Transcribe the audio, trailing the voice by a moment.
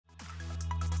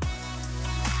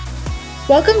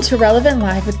Welcome to Relevant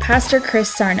Live with Pastor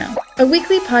Chris Sarno, a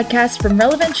weekly podcast from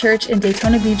Relevant Church in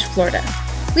Daytona Beach, Florida.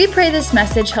 We pray this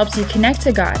message helps you connect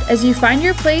to God as you find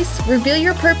your place, reveal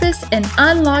your purpose, and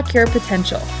unlock your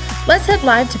potential. Let's head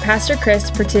live to Pastor Chris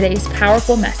for today's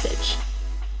powerful message.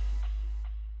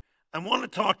 I want to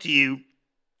talk to you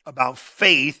about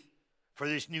faith for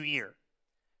this new year.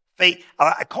 Faith,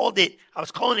 I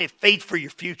was calling it faith for your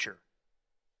future.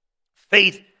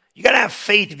 Faith, you got to have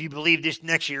faith if you believe this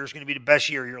next year is going to be the best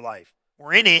year of your life.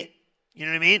 We're in it, you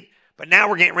know what I mean? But now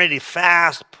we're getting ready to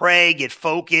fast, pray, get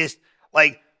focused.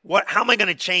 How am I going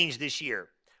to change this year?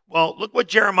 Well, look what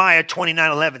Jeremiah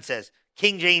 29:11 says.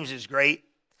 King James is great.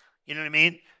 You know what I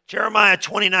mean? Jeremiah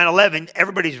 29:11,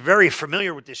 everybody's very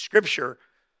familiar with this scripture,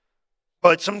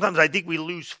 but sometimes I think we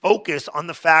lose focus on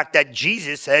the fact that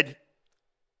Jesus said,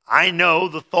 I know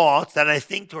the thoughts that I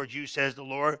think towards you, says the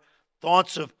Lord,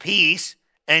 thoughts of peace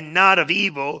and not of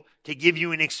evil, to give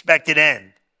you an expected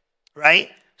end, right?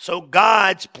 So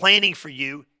God's planning for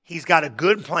you. He's got a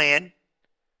good plan.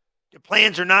 The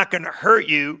plans are not going to hurt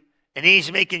you, and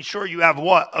he's making sure you have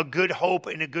what? A good hope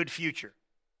and a good future,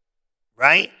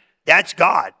 right? That's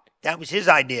God. That was his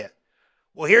idea.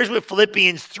 Well, here's what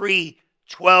Philippians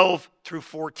 3:12 through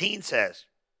 14 says.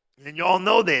 And you all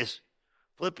know this.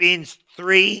 Philippians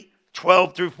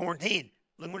 3:12 through 14.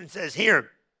 Look what it says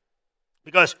here.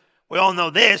 Because we all know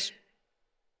this.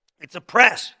 It's a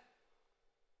press.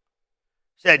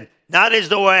 It said, not as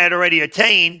though I had already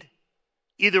attained,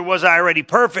 either was I already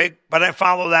perfect, but I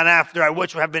follow that after I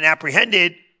which have been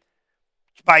apprehended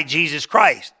by Jesus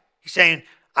Christ. He's saying,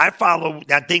 I follow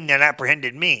that thing that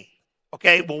apprehended me.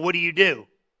 Okay, well, what do?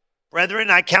 Brethren,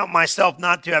 I count myself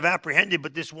not to have apprehended,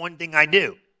 but this one thing I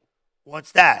do.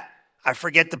 What's that? I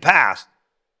forget the past.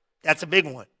 That's a big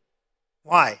one.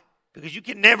 Why? Because you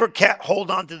can never hold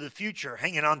on to the future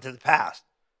hanging on to the past.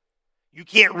 You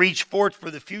can't reach forth for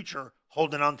the future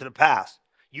holding on to the past.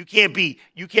 You can't be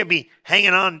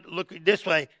hanging on, looking this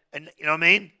way, and you know what I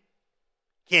mean?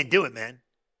 Can't do it, man.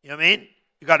 You know what I mean?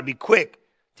 You got to be quick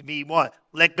to be what?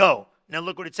 Let go. Now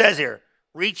look what it says here.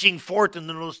 Reaching forth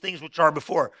into those things which are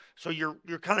before. So you're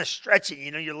kind of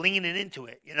stretching, you're leaning into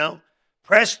it,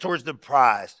 Press towards the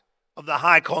prize of the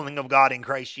high calling of God in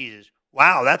Christ Jesus.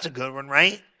 Wow, that's a good one,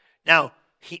 right? Now,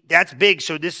 that's big.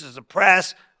 So this is a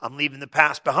press. I'm leaving the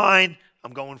past behind.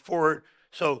 I'm going forward.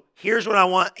 So here's what I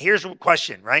want. Here's a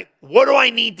question, right? What do I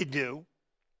need to do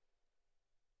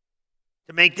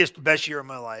to make this the best year of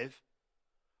my life?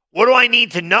 What do I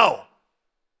need to know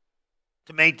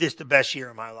to make this the best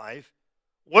year of my life?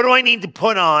 What do I need to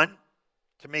put on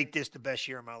to make this the best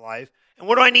year of my life? And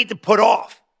what do I need to put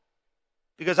off?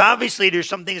 Because obviously there's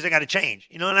some things I got to change.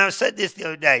 And I said this the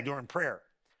other day during prayer.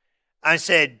 I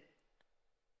said,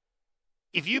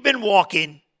 if you've been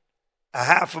walking a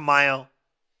half a mile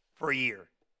for a year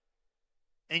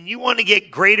and you want to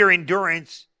get greater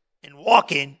endurance in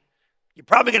walking, you're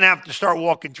probably going to have to start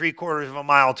walking 3/4 of a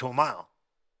mile to a mile.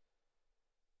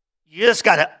 You just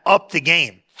got to up the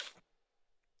game.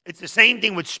 It's the same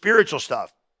thing with spiritual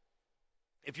stuff.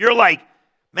 If you're like,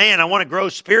 man, I want to grow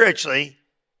spiritually,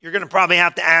 you're going to probably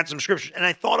have to add some scriptures. And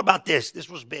I thought about this. This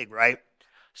was big, right?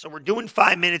 So we're doing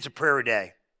 5 minutes of prayer a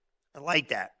day. I like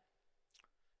that.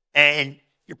 And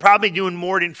you're probably doing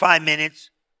more than 5 minutes.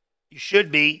 You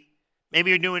should be.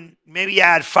 Maybe you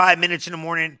add 5 minutes in the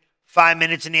morning, 5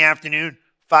 minutes in the afternoon,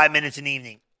 5 minutes in the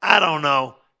evening. I don't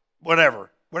know. Whatever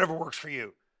works for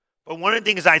you. But one of the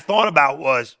things I thought about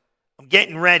was, I'm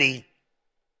getting ready.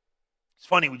 It's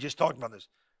funny, we just talked about this.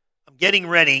 I'm getting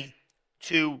ready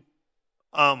to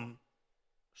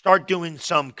start doing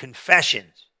some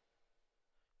confessions,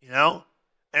 And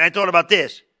I thought about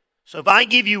this. So if I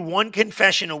give you one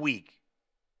confession a week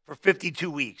for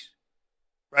 52 weeks,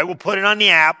 right? We'll put it on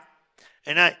the app,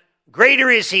 and greater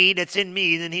is he that's in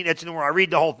me than he that's in the world. I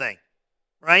read the whole thing,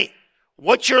 right?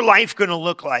 What's your life going to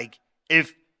look like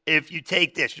if you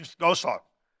take this? Just go slow.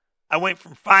 I went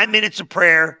from 5 minutes of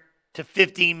prayer to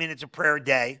 15 minutes of prayer a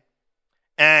day,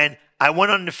 and I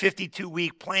went on the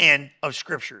 52-week plan of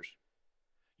scriptures.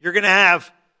 You're going to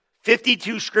have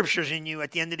 52 scriptures in you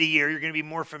at the end of the year you're going to be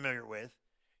more familiar with.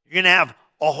 You're going to have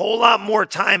a whole lot more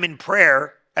time in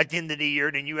prayer at the end of the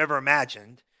year than you ever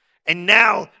imagined. And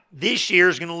now this year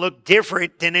is going to look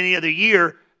different than any other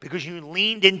year because you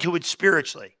leaned into it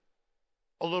spiritually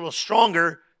a little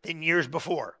stronger than years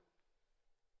before.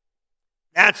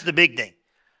 That's the big thing.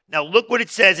 Now look what it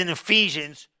says in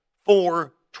Ephesians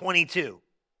 4:22.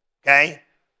 Okay?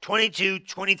 22,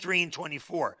 23, and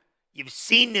 24. You've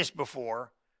seen this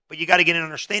before, but you got to get an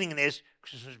understanding of this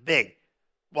because this is big.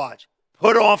 Watch.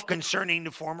 Put off concerning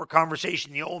the former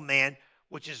conversation the old man,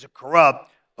 which is a corrupt,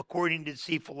 according to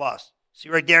deceitful lust. See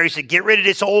right there, he said, get rid of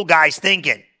this old guy's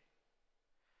thinking.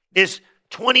 This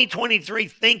 2023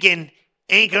 thinking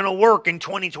ain't going to work in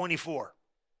 2024.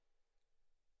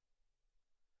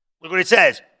 Look what it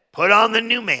says. Put on the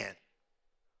new man.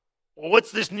 Well,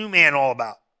 what's this new man all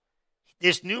about?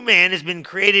 This new man has been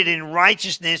created in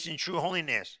righteousness and true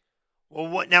holiness. Well,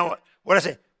 what I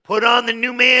say? Put on the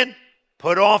new man,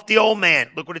 put off the old man.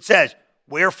 Look what it says.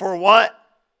 Wherefore what?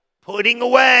 Putting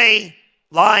away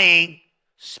lying,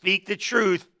 speak the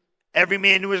truth, every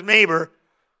man to his neighbor.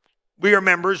 We are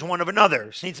members one of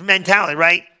another. See, it's mentality,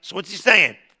 right? So what's he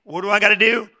saying? What do I got to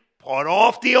do? Put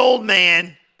off the old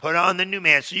man, put on the new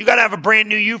man. So you got to have a brand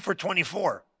new you for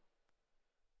 24.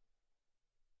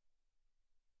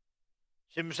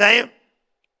 See what I'm saying?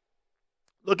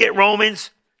 Look at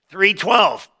Romans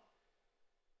 3:12.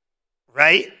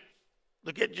 Right?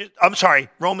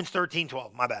 Romans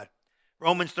 13:12. My bad.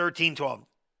 Romans 13:12.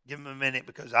 Give him a minute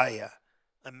because I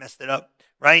messed it up.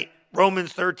 Right?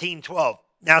 Romans 13:12.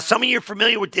 Now, some of you are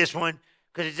familiar with this one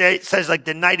because it says like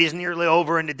the night is nearly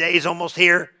over and the day is almost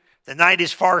here. The night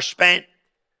is far spent.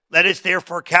 Let us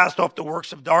therefore cast off the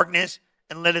works of darkness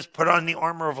and let us put on the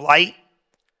armor of light.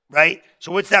 Right?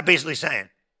 So what's that basically saying?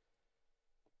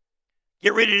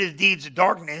 Get rid of the deeds of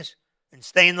darkness and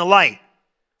stay in the light.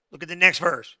 Look at the next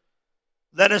verse.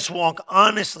 Let us walk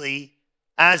honestly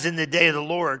as in the day of the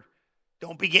Lord.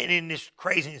 Don't be getting in this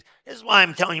craziness. This is why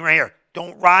I'm telling you right here.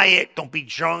 Don't riot. Don't be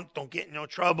drunk. Don't get in no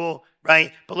trouble.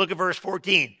 Right? But look at verse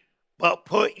 14. But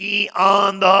put ye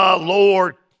on the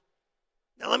Lord.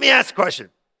 Now let me ask a question.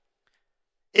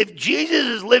 If Jesus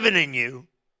is living in you,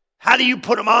 how do you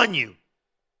put him on you?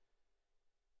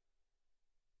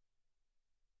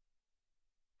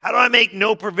 How do I make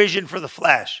no provision for the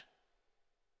flesh?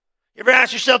 You ever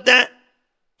ask yourself that?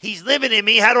 He's living in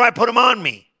me. How do I put him on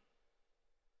me?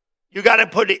 You got to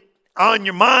put it on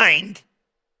your mind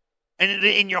and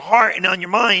in your heart and on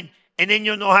your mind, and then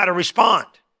you'll know how to respond.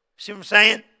 See what I'm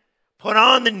saying? Put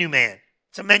on the new man.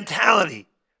 It's a mentality.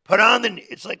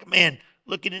 It's like a man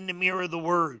looking in the mirror of the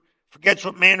word. Forgets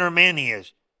what manner of man he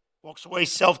is. Walks away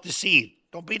self-deceived.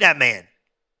 Don't be that man.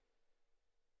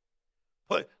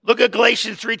 Look at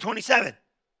Galatians 3:27.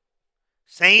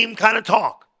 Same kind of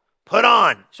talk. Put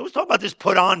on. So let's talk about this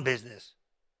put on business.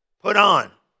 Put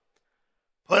on.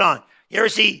 Put on. You ever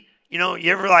see, you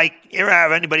ever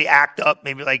have anybody act up,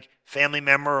 maybe like family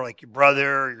member or like your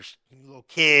brother or your little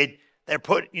kid. They're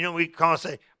we call and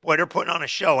say, boy, they're putting on a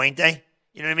show, ain't they?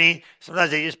 You know what I mean?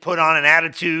 Sometimes they just put on an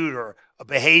attitude or a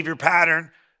behavior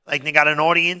pattern, like they got an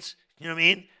audience. You know what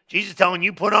I mean? Jesus telling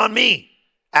you, put on me.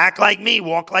 Act like me,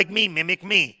 walk like me, mimic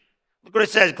me. Look what it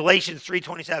says, Galatians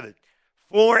 3:27.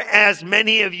 For as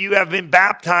many of you have been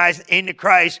baptized into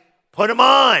Christ, put him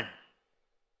on.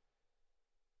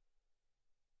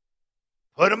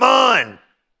 Put him on.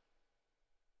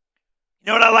 You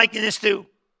know what I like in this too?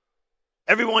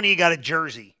 Every one of you got a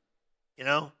jersey.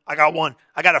 I got one.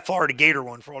 I got a Florida Gator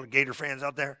one for all the Gator fans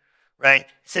out there, right? It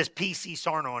says PC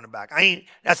Sarno on the back.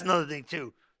 That's another thing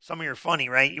too. Some of you are funny,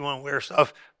 right? You want to wear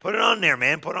stuff. Put it on there,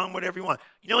 man. Put on whatever you want.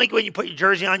 Like when you put your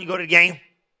jersey on, you go to the game?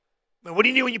 What do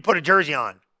you do when you put a jersey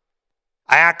on?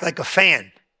 I act like a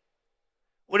fan.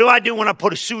 What do I do when I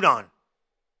put a suit on?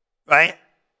 Right?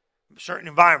 Certain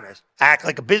environments. I act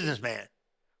like a businessman.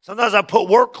 Sometimes I put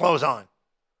work clothes on.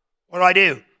 What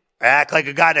do? I act like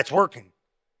a guy that's working.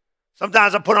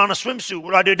 Sometimes I put on a swimsuit.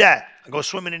 What do? That? I go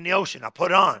swimming in the ocean. I put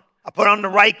it on. I put on the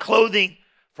right clothing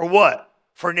for what?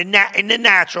 In the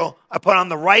natural, I put on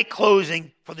the right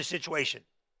clothing for the situation.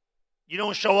 You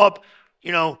don't show up,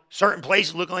 certain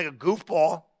places looking like a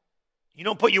goofball. You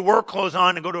don't put your work clothes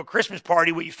on and go to a Christmas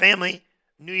party with your family,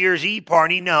 New Year's Eve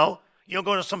party. No. You don't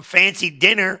go to some fancy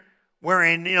dinner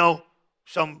wearing,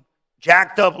 some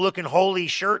jacked up looking holy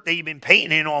shirt that you've been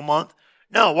painting in all month.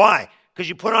 No, why? Because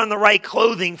you put on the right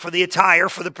clothing for the attire,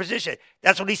 for the position.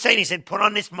 That's what he's saying. He said, put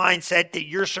on this mindset that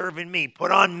you're serving me.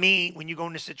 Put on me when you go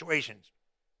into situations.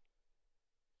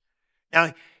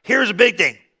 Now, here's a big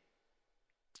thing.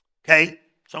 Okay?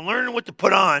 So I'm learning what to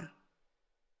put on.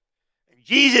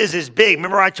 Jesus is big.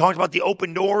 Remember I talked about the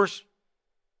open doors?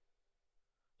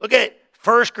 Look at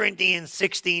 1 Corinthians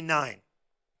 16:9.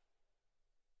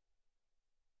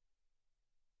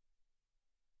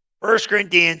 1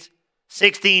 Corinthians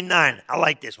 16:9. I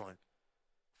like this one.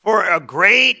 For a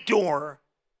great door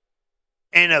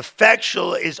and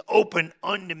effectual is open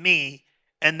unto me,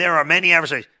 and there are many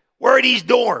adversaries. Where are these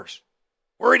doors?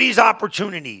 Where are these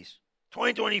opportunities?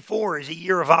 2024 is a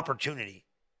year of opportunity.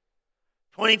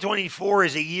 2024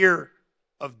 is a year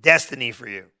of destiny for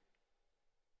you.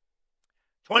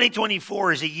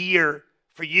 2024 is a year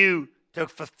for you to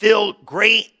fulfill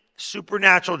great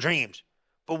supernatural dreams.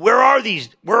 But where are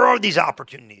these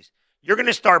opportunities? You're going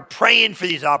to start praying for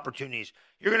these opportunities.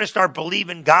 You're going to start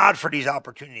believing God for these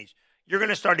opportunities. You're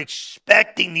going to start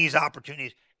expecting these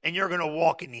opportunities, and you're going to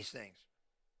walk in these things.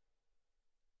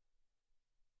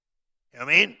 You know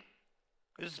what I mean?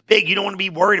 This is big. You don't want to be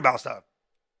worried about stuff.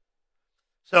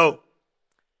 So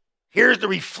here's the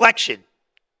reflection.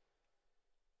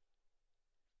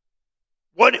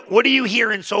 What are you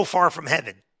hearing so far from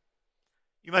heaven?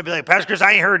 You might be like, Pastor Chris,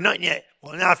 I ain't heard nothing yet.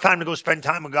 Well, now it's time to go spend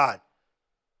time with God.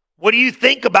 What do you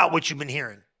think about what you've been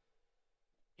hearing?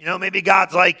 You know, maybe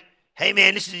God's like, hey,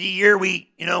 man, this is the year we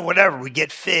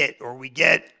get fit, or we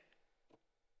get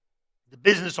the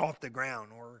business off the ground,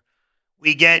 or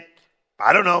we get,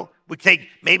 I don't know,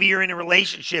 maybe you're in a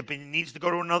relationship and it needs to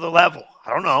go to another level.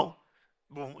 I don't know.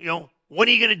 Well, you know, what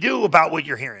are you going to do about what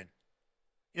you're hearing?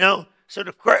 You know, so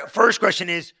the first question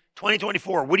is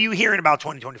 2024. What are you hearing about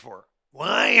 2024? Well,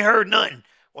 I ain't heard nothing.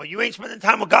 Well, you ain't spending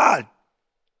time with God.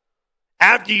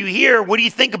 After you hear, what do you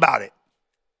think about it?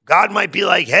 God might be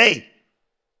like, hey,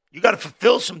 you got to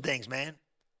fulfill some things, man.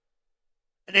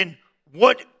 And then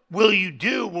what will you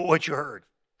do with what you heard?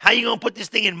 How are you going to put this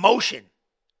thing in motion?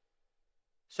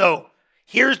 So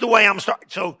here's the way I'm starting.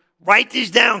 So write this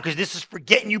down, because this is for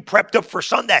getting you prepped up for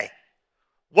Sunday.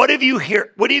 What have you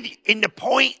in the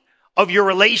point of your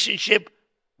relationship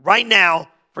right now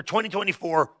for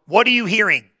 2024, what are you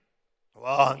hearing?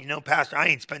 Well, you know, Pastor, I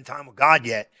ain't spent time with God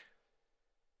yet.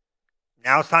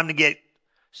 Now it's time to get,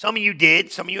 some of you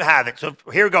did, some of you haven't. So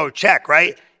here we go, check,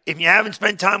 right? If you haven't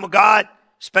spent time with God,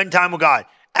 spend time with God.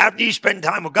 After you spend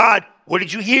time with God, what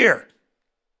did you hear?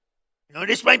 You know,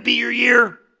 this might be your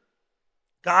year.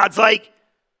 God's like,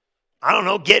 I don't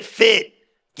know, get fit,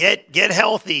 get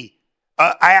healthy.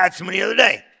 I had somebody the other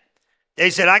day. They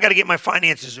said, I got to get my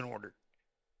finances in order.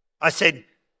 I said,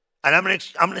 and I'm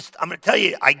gonna tell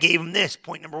you, I gave them this,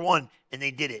 point number one, and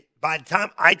they did it. By the time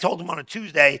I told them on a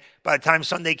Tuesday, by the time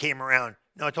Sunday came around,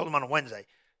 no, I told them on a Wednesday.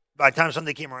 By the time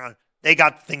Sunday came around, they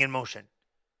got the thing in motion.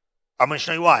 I'm going to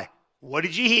show you why. What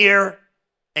did you hear,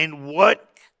 and what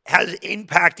has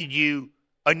impacted you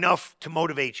enough to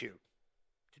motivate you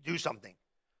to do something?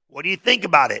 What do you think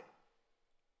about it?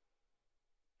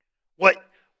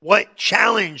 What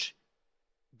challenge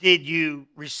did you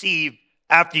receive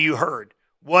after you heard?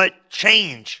 What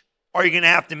change are you going to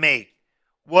have to make?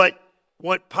 What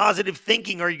positive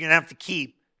thinking are you going to have to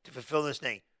keep to fulfill this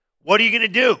thing? What are you going to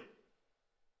do?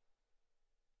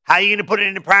 How are you going to put it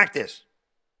into practice?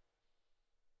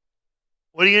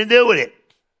 What are you going to do with it?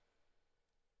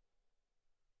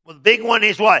 Well, the big one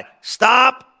is what?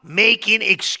 Stop making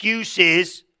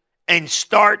excuses and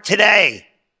start today.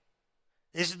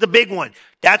 This is the big one.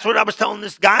 That's what I was telling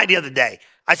this guy the other day.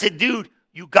 I said, dude,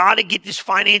 you got to get this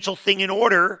financial thing in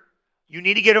order. You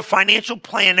need to get a financial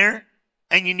planner,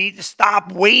 and you need to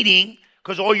stop waiting,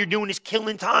 because all you're doing is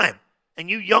killing time. And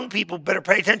you young people better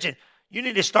pay attention. You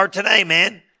need to start today,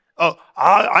 man. Oh,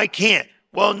 I can't.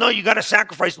 Well, no, you got to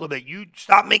sacrifice a little bit. You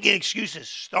stop making excuses.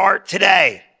 Start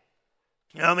today.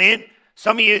 You know what I mean?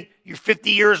 Some of you, you're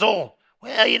 50 years old.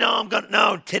 Well, you know,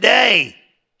 today.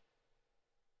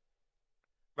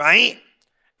 Right?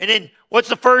 And then what's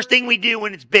the first thing we do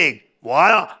when it's big?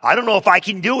 Well, I don't know if I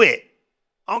can do it.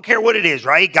 I don't care what it is,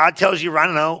 right? God tells you, I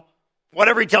don't know,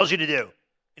 whatever he tells you to do.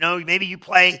 You know, maybe you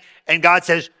play and God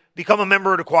says, become a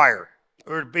member of the choir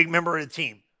or a big member of the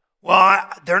team. Well,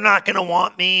 they're not going to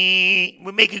want me.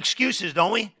 We make excuses,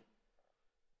 don't we?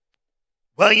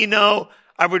 Well, you know,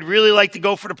 I would really like to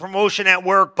go for the promotion at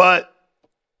work, but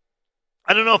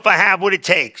I don't know if I have what it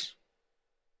takes.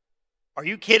 Are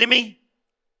you kidding me?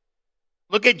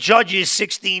 Look at Judges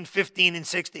 16, 15, and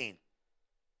 16.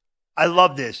 I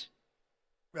love this,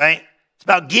 right? It's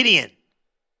about Gideon,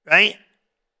 right?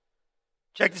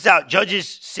 Check this out. Judges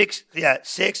 6,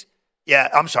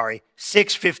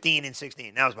 15, and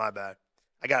 16. That was my bad.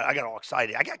 I got all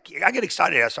excited. I get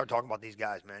excited as I start talking about these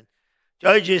guys, man.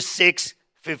 Judges 6,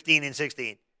 15, and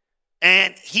 16.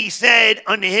 And he said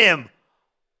unto him,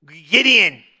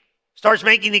 Gideon starts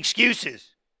making excuses.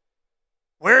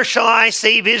 Where shall I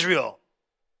save Israel?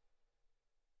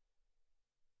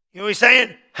 You know what he's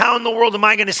saying? How in the world am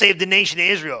I going to save the nation of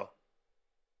Israel?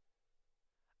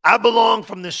 I belong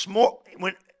from the small.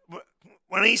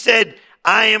 When he said,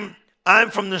 I'm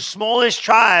from the smallest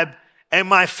tribe, and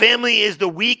my family is the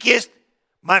weakest,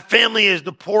 my family is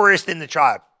the poorest in the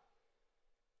tribe.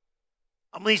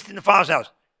 I'm least in the father's house.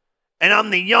 And I'm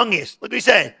the youngest. Look what he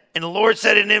said. And the Lord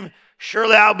said to him,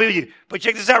 surely I'll be with you. But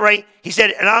check this out, right? He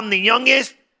said, and I'm the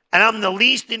youngest, and I'm the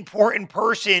least important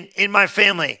person in my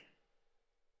family.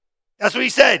 That's what he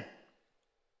said.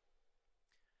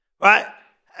 Right?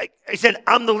 He said,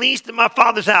 I'm the least in my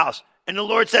father's house. And the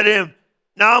Lord said to him,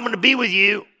 now I'm going to be with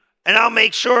you, and I'll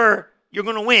make sure you're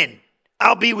going to win.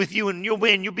 I'll be with you, and you'll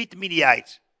win. You'll beat the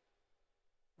Midianites.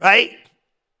 Right?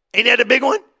 Ain't that a big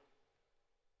one?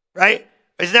 Right?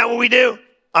 Isn't that what we do?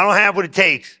 I don't have what it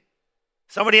takes.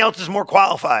 Somebody else is more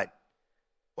qualified.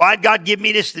 Why'd God give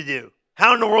me this to do?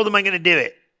 How in the world am I going to do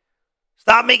it?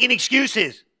 Stop making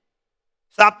excuses.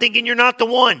 Stop thinking you're not the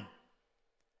one.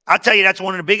 I'll tell you, that's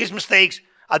one of the biggest mistakes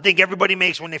I think everybody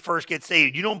makes when they first get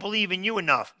saved. You don't believe in you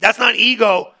enough. That's not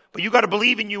ego, but you got to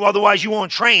believe in you, otherwise you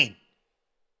won't train.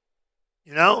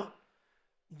 You know?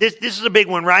 This is a big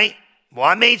one, right? Well,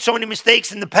 I made so many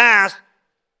mistakes in the past.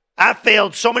 I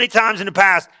failed so many times in the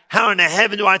past. How in the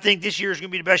heaven do I think this year is going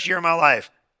to be the best year of my life?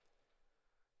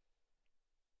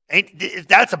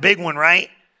 That's a big one, right?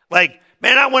 Like,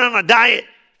 man, I went on a diet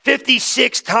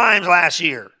 56 times last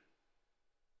year.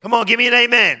 Come on, give me an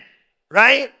amen.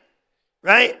 Right?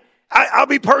 Right? I'll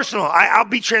be personal. I'll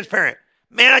be transparent.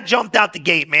 Man, I jumped out the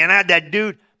gate, man. I had that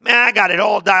dude. Man, I got it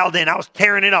all dialed in. I was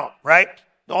tearing it up, right?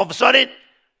 All of a sudden,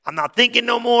 I'm not thinking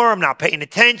no more. I'm not paying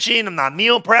attention. I'm not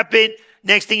meal prepping.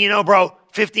 Next thing you know, bro,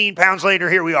 15 pounds later,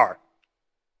 here we are.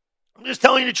 I'm just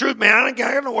telling you the truth, man. I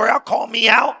don't worry. I'll call me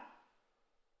out.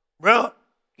 Bro,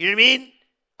 you know what I mean?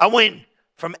 I went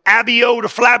from Abio to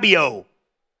Flabio.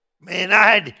 Man,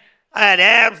 I had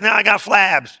abs, now I got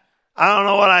flabs. I don't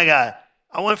know what I got.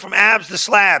 I went from abs to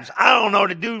slabs. I don't know.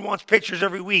 The dude wants pictures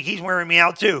every week. He's wearing me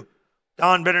out too.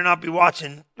 Don better not be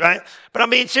watching, right? But I'm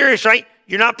being serious, right?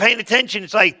 You're not paying attention.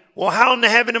 It's like, well, how in the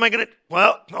heaven am I going to?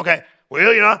 Well, okay.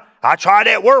 Well, you know, I tried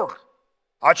at work.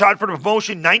 I tried for the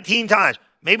promotion 19 times.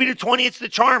 Maybe the 20th the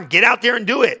charm. Get out there and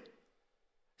do it.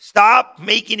 Stop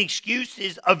making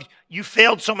excuses of you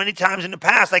failed so many times in the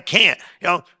past. I can't. You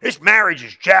know, this marriage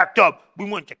is jacked up. We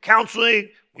went to counseling.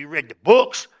 We read the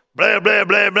books. Blah, blah,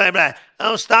 blah, blah, blah.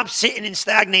 Oh, stop sitting and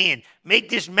stagnating. Make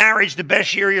this marriage the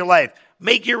best year of your life.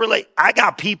 Make your I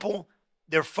got people,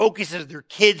 their focus is their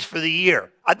kids for the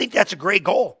year. I think that's a great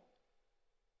goal.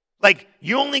 Like,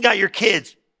 you only got your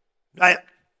kids. I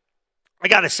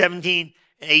got a 17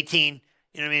 and 18,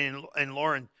 you know what I mean? And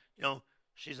Lauren, you know,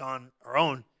 she's on her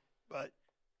own. But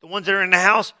the ones that are in the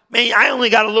house, man, I only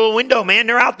got a little window, man.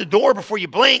 They're out the door before you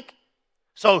blink.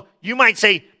 So you might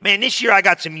say, man, this year I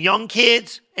got some young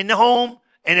kids in the home.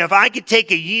 And if I could take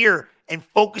a year and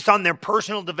focus on their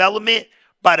personal development,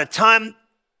 by the time,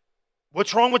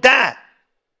 what's wrong with that?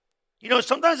 You know,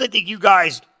 sometimes I think you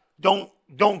guys don't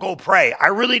go pray.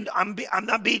 I'm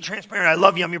not being transparent. I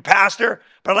love you. I'm your pastor,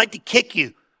 but I like to kick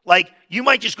you. Like, you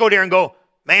might just go there and go,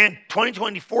 man,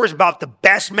 2024 is about the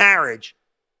best marriage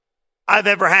I've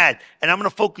ever had. And I'm going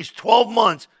to focus 12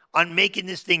 months on making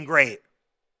this thing great.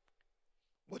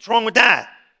 What's wrong with that?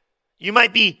 You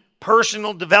might be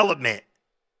personal development.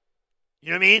 You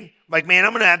know what I mean? Like, man,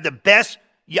 I'm going to have the best.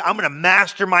 Yeah, I'm going to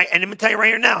master my, and I'm going to tell you right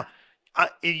here now,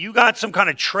 if you got some kind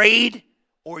of trade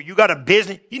or you got a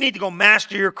business, you need to go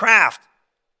master your craft.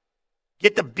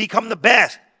 Become the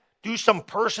best. Do some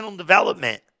personal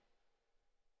development.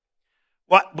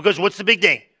 What? Because what's the big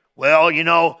thing? Well, you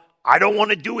know, I don't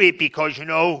want to do it because, you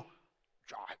know,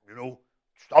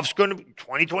 stuff's going to,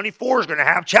 2024 is going to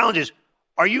have challenges.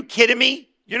 Are you kidding me?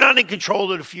 You're not in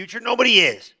control of the future. Nobody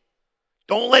is.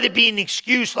 Don't let it be an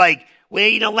excuse like, well,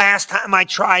 you know, last time I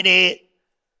tried it,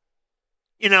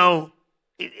 you know,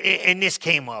 and this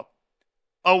came up.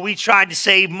 Oh, we tried to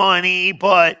save money,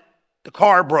 but the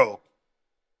car broke.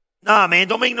 Nah, man,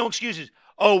 don't make no excuses.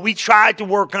 Oh, we tried to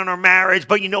work on our marriage,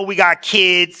 but you know, we got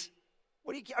kids.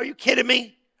 Are you kidding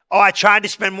me? Oh, I tried to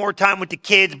spend more time with the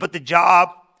kids, but the job.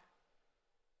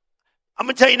 I'm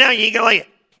going to tell you now, you ain't going to like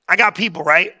it. I got people,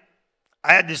 right?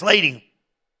 I had this lady.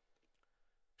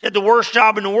 She had the worst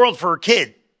job in the world for her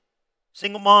kid.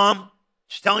 Single mom.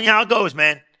 Just telling you how it goes,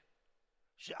 man.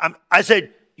 I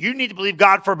said, you need to believe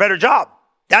God for a better job.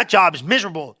 That job is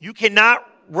miserable. You cannot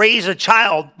raise a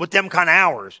child with them kind of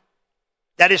hours.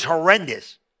 That is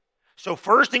horrendous. So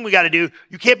first thing we got to do,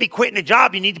 you can't be quitting a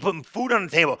job. You need to put food on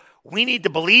the table. We need to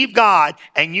believe God,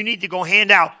 and you need to go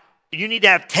hand out. You need to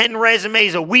have 10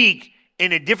 resumes a week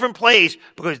in a different place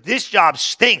because this job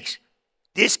stinks.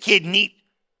 This kid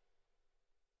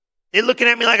they're looking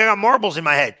at me like I got marbles in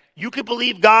my head. You can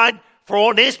believe God for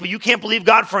all this, but you can't believe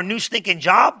God for a new stinking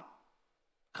job?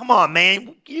 Come on,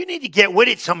 man. You need to get with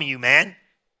it, some of you, man.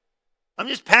 I'm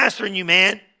just pastoring you,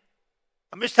 man.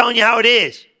 I'm just telling you how it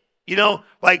is. You know,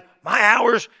 like my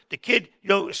hours, the kid, you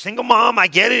know, single mom, I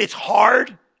get it. It's hard.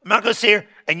 I'm not going to say here,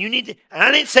 and you need to, and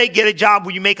I didn't say get a job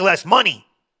where you make less money.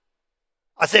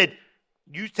 I said,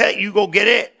 you go get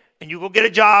it, and you go get a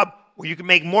job where you can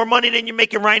make more money than you're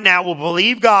making right now. We'll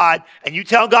believe God, and you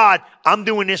tell God, I'm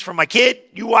doing this for my kid.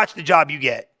 You watch the job you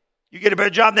get. You get a better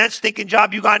job than that stinking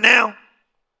job you got now.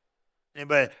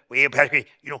 Anybody, well, yeah, Pastor,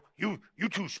 you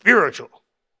too spiritual.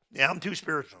 Yeah, I'm too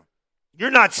spiritual.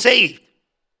 You're not saved.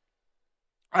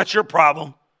 That's your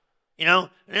problem. No,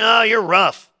 you're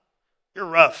rough. You're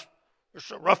rough. You're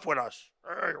so rough with us.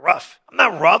 You're rough. I'm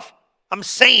not rough. I'm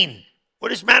sane.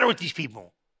 What is the matter with these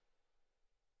people?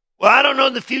 Well, I don't know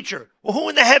the future. Well, who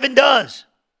in the heaven does?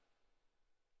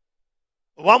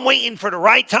 Well, I'm waiting for the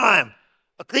right time.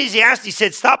 Ecclesiastes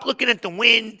said, stop looking at the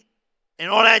wind and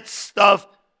all that stuff,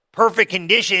 perfect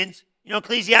conditions.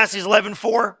 Ecclesiastes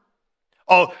 11:4.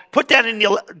 Oh, put that in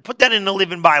the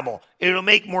Living Bible. It'll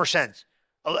make more sense.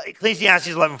 Ecclesiastes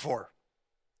 11:4.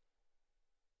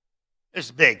 This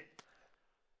is big.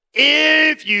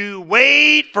 If you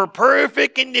wait for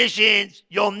perfect conditions,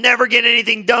 you'll never get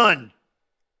anything done.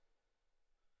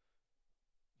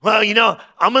 Well,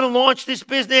 I'm going to launch this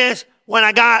business when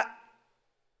I got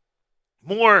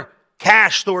more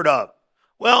cash stored up.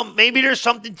 Well, maybe there's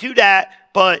something to that,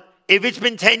 but if it's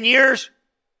been 10 years,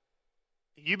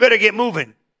 you better get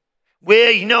moving.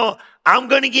 Well, I'm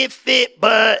going to get fit,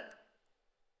 but,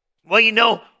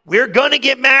 we're going to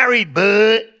get married,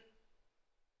 but.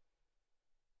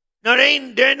 No, there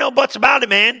ain't no buts about it,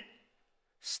 man.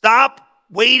 Stop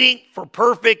waiting for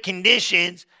perfect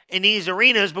conditions in these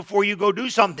arenas before you go do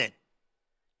something.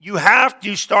 You have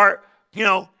to start,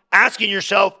 asking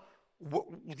yourself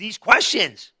these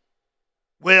questions.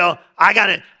 Well, I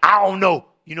don't know.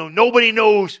 Nobody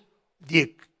knows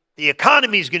the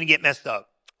economy is going to get messed up.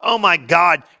 Oh, my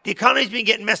God. The economy's been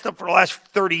getting messed up for the last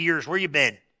 30 years. Where you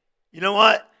been? You know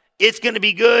what? It's going to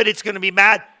be good. It's going to be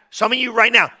bad. Some of you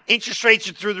right now, interest rates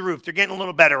are through the roof. They're getting a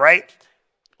little better, right?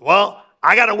 Well,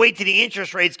 I got to wait till the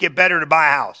interest rates get better to buy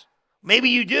a house. Maybe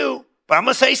you do, but I'm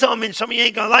going to say something, and some of you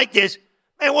ain't going to like this.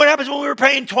 Man, what happens when we were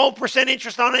paying 12%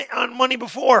 interest on money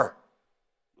before?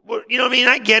 Well, you know what I mean?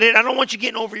 I get it. I don't want you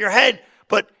getting over your head,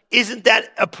 but isn't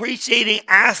that appreciating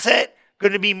asset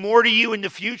going to be more to you in the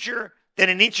future than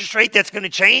an interest rate that's going to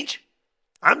change?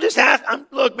 I'm just asking.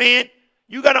 Look, man,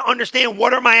 you got to understand,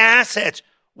 what are my assets?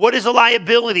 What is a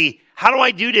liability? How do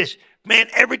I do this? Man,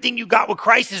 everything you got with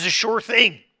Christ is a sure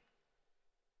thing.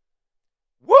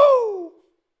 Woo!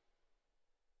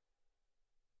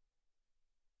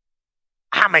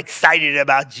 I'm excited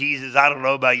about Jesus. I don't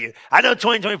know about you. I know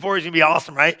 2024 is going to be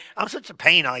awesome, right? I'm such a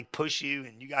pain. I push you,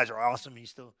 and you guys are awesome. You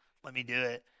still let me do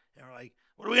it. And we're like,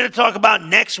 what are we going to talk about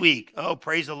next week? Oh,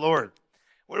 praise the Lord.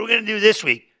 What are we going to do this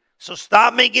week? So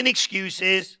stop making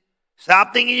excuses.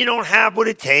 Stop thinking you don't have what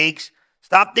it takes.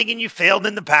 Stop thinking you failed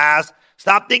in the past.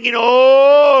 Stop thinking, cut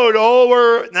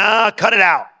it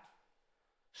out.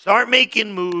 Start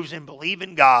making moves and believe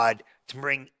in God to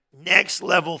bring next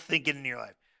level thinking in your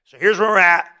life. So here's where we're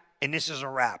at, and this is a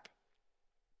wrap.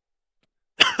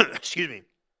 Excuse me.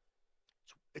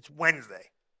 It's Wednesday.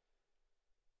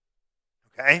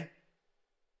 Okay?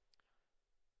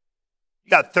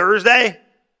 You got Thursday,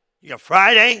 you got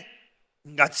Friday,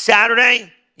 you got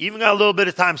Saturday, you even got a little bit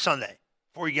of time Sunday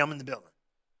before you come in the building.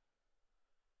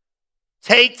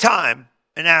 Take time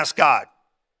and ask God.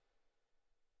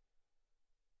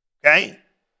 Okay?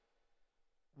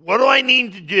 What do I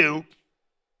need to do?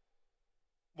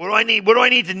 What do I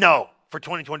need to know for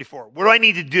 2024? What do I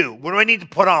need to do? What do I need to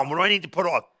put on? What do I need to put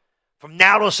off? From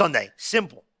now till Sunday.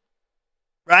 Simple.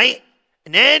 Right?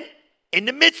 And then, in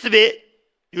the midst of it,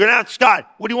 you're going to ask God,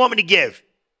 what do you want me to give?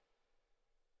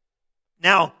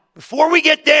 Now, before we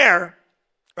get there,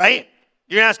 right,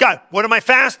 you're going to ask God, what am I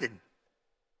fasting?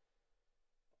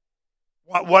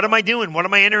 What am I doing? What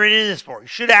am I entering into this for? You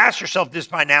should ask yourself this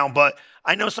by now, but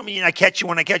I know some of you, and I catch you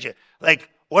when I catch you. Like,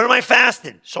 what am I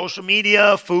fasting? Social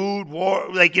media, food, water,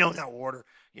 not water,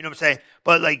 you know what I'm saying?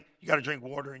 But you got to drink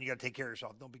water and you got to take care of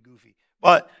yourself. Don't be goofy.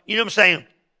 But, you know what I'm saying?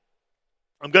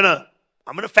 I'm going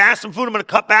to fast some food. I'm going to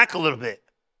cut back a little bit.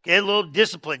 Get a little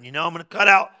discipline, I'm going to cut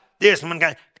out this.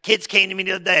 The kids came to me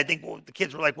the other day. I think the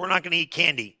kids were like, we're not going to eat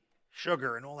candy,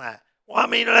 sugar, and all that. Well,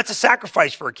 that's a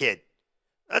sacrifice for a kid.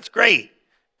 That's great.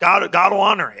 God will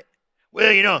honor it.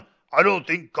 Well, I don't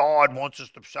think God wants us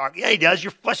to sacrifice. Yeah, he does.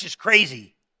 Your flesh is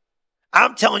crazy.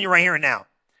 I'm telling you right here and now.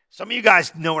 Some of you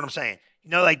guys know what I'm saying.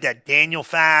 Like that Daniel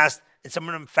fast and some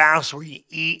of them fasts where you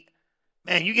eat.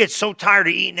 Man, you get so tired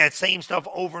of eating that same stuff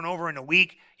over and over in a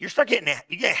week. You get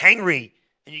hangry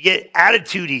and you get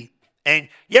attitudey. And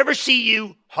you ever see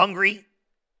you hungry?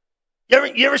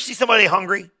 You ever see somebody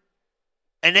hungry?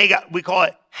 And we call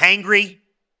it hangry.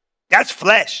 That's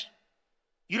flesh.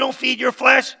 You don't feed your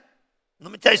flesh? Let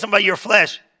me tell you something about your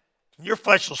flesh. Your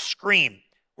flesh will scream.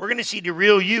 We're going to see the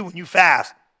real you when you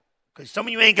fast. Because some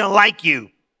of you ain't going to like you.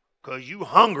 Because you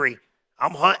hungry.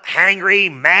 I'm hangry,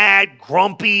 mad,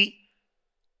 grumpy.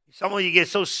 Some of you get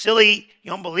so silly,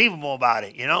 you're unbelievable about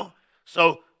it, you know?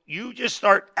 So you just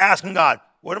start asking God,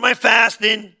 what am I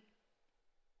fasting?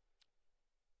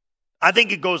 I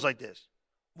think it goes like this.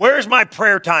 Where's my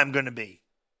prayer time going to be?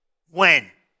 When?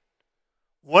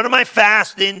 What am I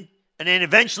fasting? And then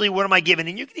eventually, what am I giving?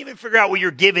 And you can even figure out what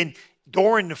you're giving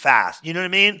during the fast. You know what I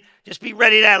mean? Just be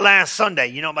ready that last Sunday.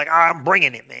 You know, I'm like, I'm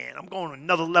bringing it, man. I'm going to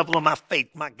another level of my faith.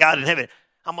 My God in heaven.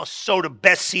 I'm going to sow the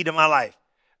best seed of my life.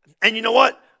 And you know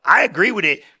what? I agree with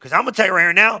it because I'm going to tell you right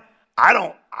here now,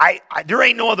 there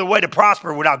ain't no other way to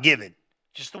prosper without giving.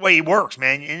 Just the way it works,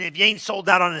 man. And if you ain't sold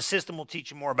out on the system, we'll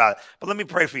teach you more about it. But let me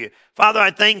pray for you. Father,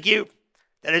 I thank you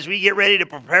that as we get ready to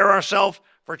prepare ourselves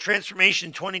for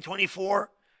Transformation 2024,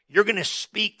 you're going to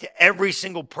speak to every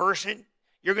single person.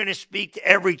 You're going to speak to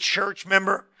every church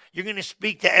member. You're going to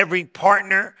speak to every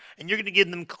partner. And you're going to give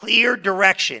them clear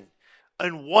direction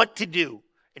on what to do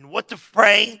and what to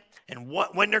pray and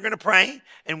when they're going to pray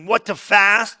and what to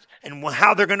fast and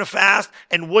how they're going to fast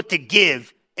and what to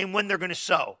give and when they're going to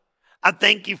sow. I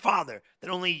thank you, Father, that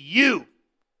only you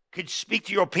could speak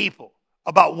to your people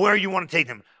about where you want to take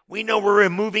them. We know we're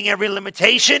removing every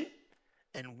limitation,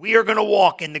 and we are going to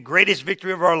walk in the greatest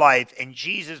victory of our life. In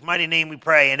Jesus' mighty name we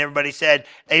pray. And everybody said,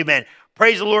 amen.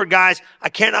 Praise the Lord, guys. I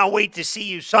cannot wait to see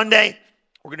you Sunday.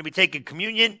 We're going to be taking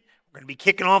communion. We're going to be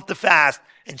kicking off the fast,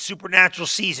 and Supernatural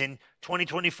Season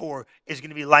 2024 is going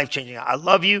to be life-changing. I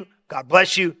love you. God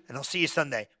bless you, and I'll see you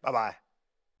Sunday. Bye-bye.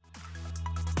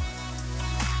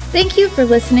 Thank you for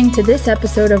listening to this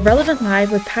episode of Relevant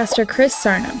Live with Pastor Chris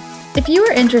Sarno. If you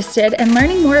are interested in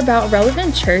learning more about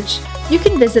Relevant Church, you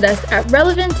can visit us at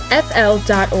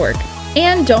relevantfl.org.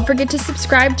 And don't forget to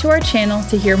subscribe to our channel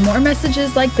to hear more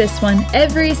messages like this one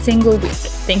every single week.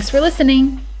 Thanks for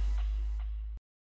listening.